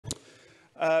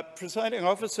Presiding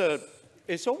Officer,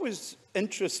 it's always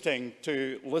interesting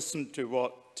to listen to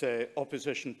what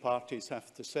opposition parties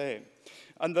have to say.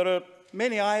 And there are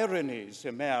many ironies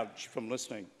emerge from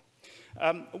listening.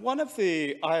 One of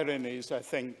the ironies, I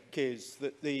think, is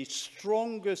that the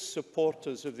strongest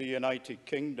supporters of the United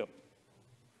Kingdom,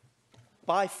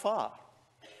 by far,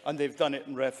 and they've done it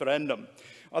in referendum,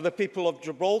 are the people of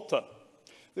Gibraltar.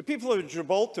 The people of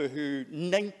Gibraltar, who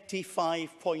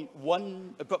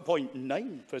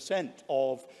 95.9%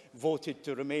 of voted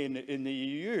to remain in the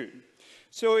EU.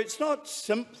 So it's not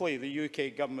simply the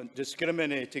UK government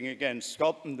discriminating against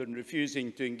Scotland and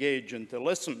refusing to engage and to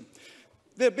listen.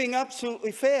 They're being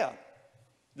absolutely fair.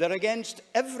 They're against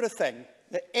everything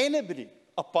that anybody,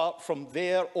 apart from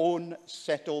their own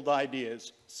settled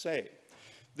ideas, say.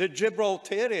 The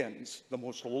Gibraltarians, the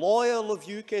most loyal of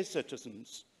UK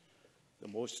citizens, the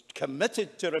most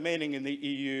committed to remaining in the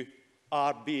EU,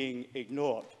 are being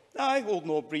ignored. Now, I hold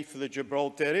no brief for the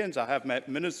Gibraltarians. I have met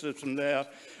ministers from there,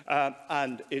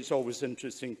 and it's always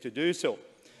interesting to do so.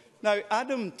 Now,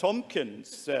 Adam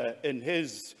Tompkins, in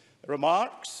his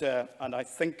remarks, and I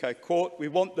think I quote, "We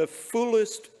want the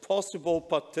fullest possible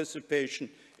participation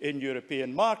in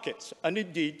European markets." And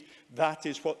indeed, that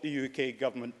is what the UK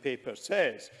government paper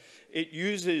says. It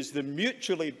uses the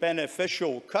mutually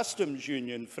beneficial customs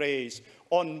union phrase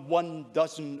on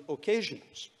 12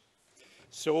 occasions.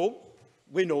 So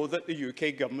we know that the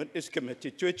UK government is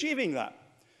committed to achieving that.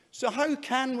 So how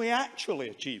can we actually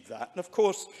achieve that? And of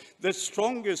course, the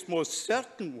strongest, most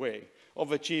certain way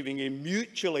of achieving a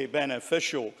mutually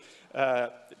beneficial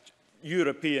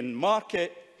European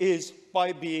market is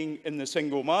by being in the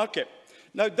single market.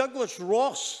 Now, Douglas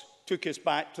Ross took us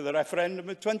back to the referendum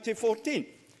of 2014.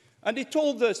 And he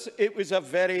told us it was a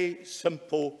very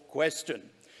simple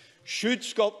question. Should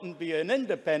Scotland be an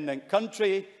independent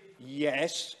country?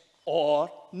 Yes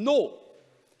or no?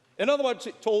 In other words,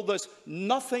 it told us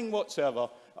nothing whatsoever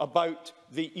about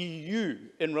the EU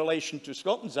in relation to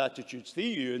Scotland's attitudes to the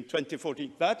EU in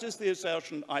 2014. That is the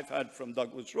assertion I've had from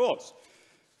Douglas Ross.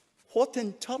 What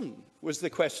in turn was the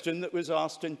question that was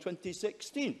asked in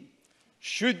 2016?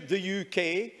 Should the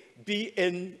UK be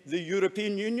in the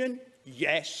European Union?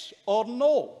 Yes or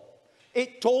no?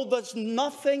 It told us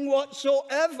nothing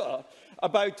whatsoever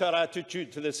about our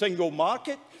attitude to the single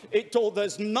market. It told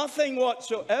us nothing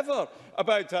whatsoever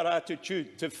about our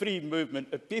attitude to free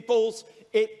movement of peoples.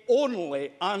 It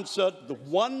only answered the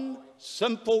one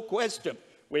simple question.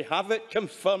 We have it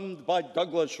confirmed by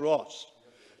Douglas Ross.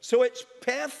 So it's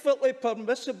perfectly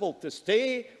permissible to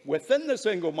stay within the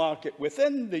single market,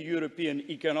 within the European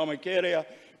Economic Area,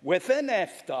 within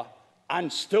EFTA,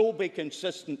 and still be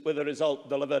consistent with the result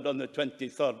delivered on the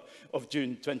 23rd of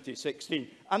June 2016.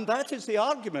 And that is the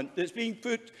argument that's being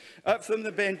put from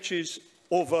the benches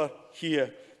over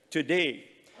here today.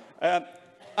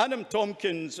 Adam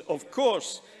Tompkins, of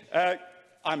course,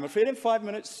 I'm afraid in 5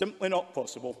 minutes, simply not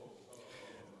possible.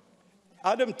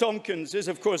 Adam Tompkins is,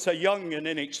 of course, a young and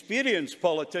inexperienced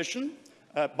politician,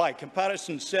 by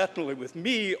comparison certainly with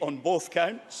me on both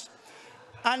counts,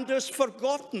 and has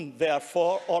forgotten,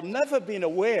 therefore, or never been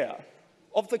aware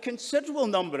of the considerable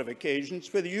number of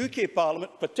occasions where the UK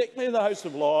Parliament, particularly the House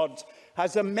of Lords,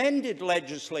 has amended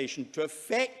legislation to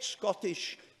affect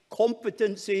Scottish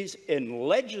competencies in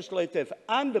legislative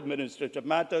and administrative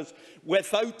matters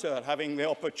without her having the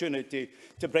opportunity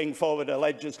to bring forward a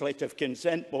legislative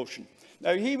consent motion.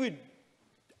 Now, he would,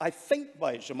 I think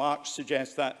by his remarks,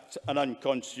 suggest that's an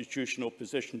unconstitutional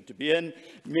position to be in.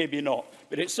 Maybe not.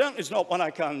 But it certainly is not one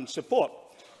I can support.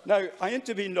 Now, I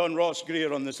intervened on Ross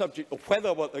Greer on the subject of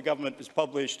whether what the government has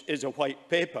published is a white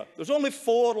paper. There's only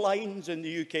 4 lines in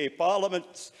the UK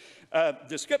Parliament's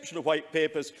description of white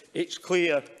papers. It's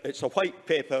clear it's a white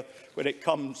paper when it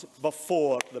comes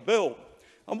before the bill.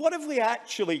 And what have we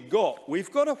actually got?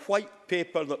 We've got a white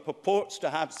paper that purports to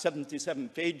have 77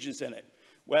 pages in it.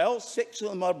 Well, 6 of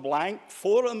them are blank,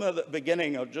 4 of them at the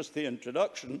beginning are just the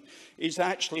introduction. It's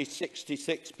actually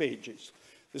 66 pages.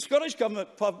 The Scottish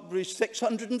Government published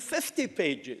 650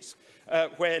 pages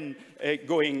when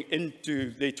going into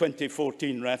the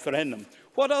 2014 referendum.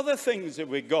 What other things have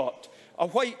we got? A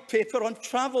white paper on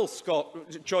travel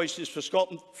choices for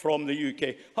Scotland from the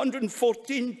UK,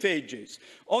 114 pages.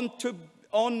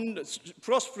 On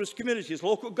prosperous communities,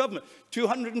 local government,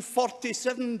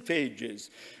 247 pages,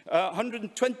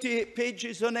 128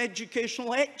 pages on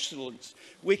educational excellence.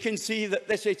 We can see that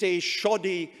this is a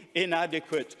shoddy,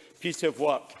 inadequate piece of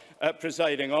work,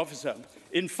 presiding officer.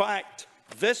 In fact,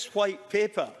 this white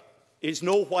paper is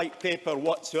no white paper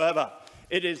whatsoever.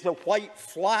 It is the white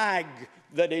flag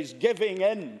that is giving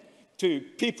in to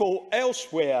people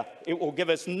elsewhere. It will give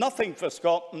us nothing for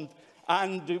Scotland,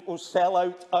 and it will sell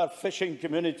out our fishing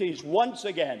communities once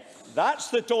again. That's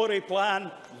the Tory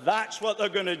plan. That's what they're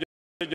going to do.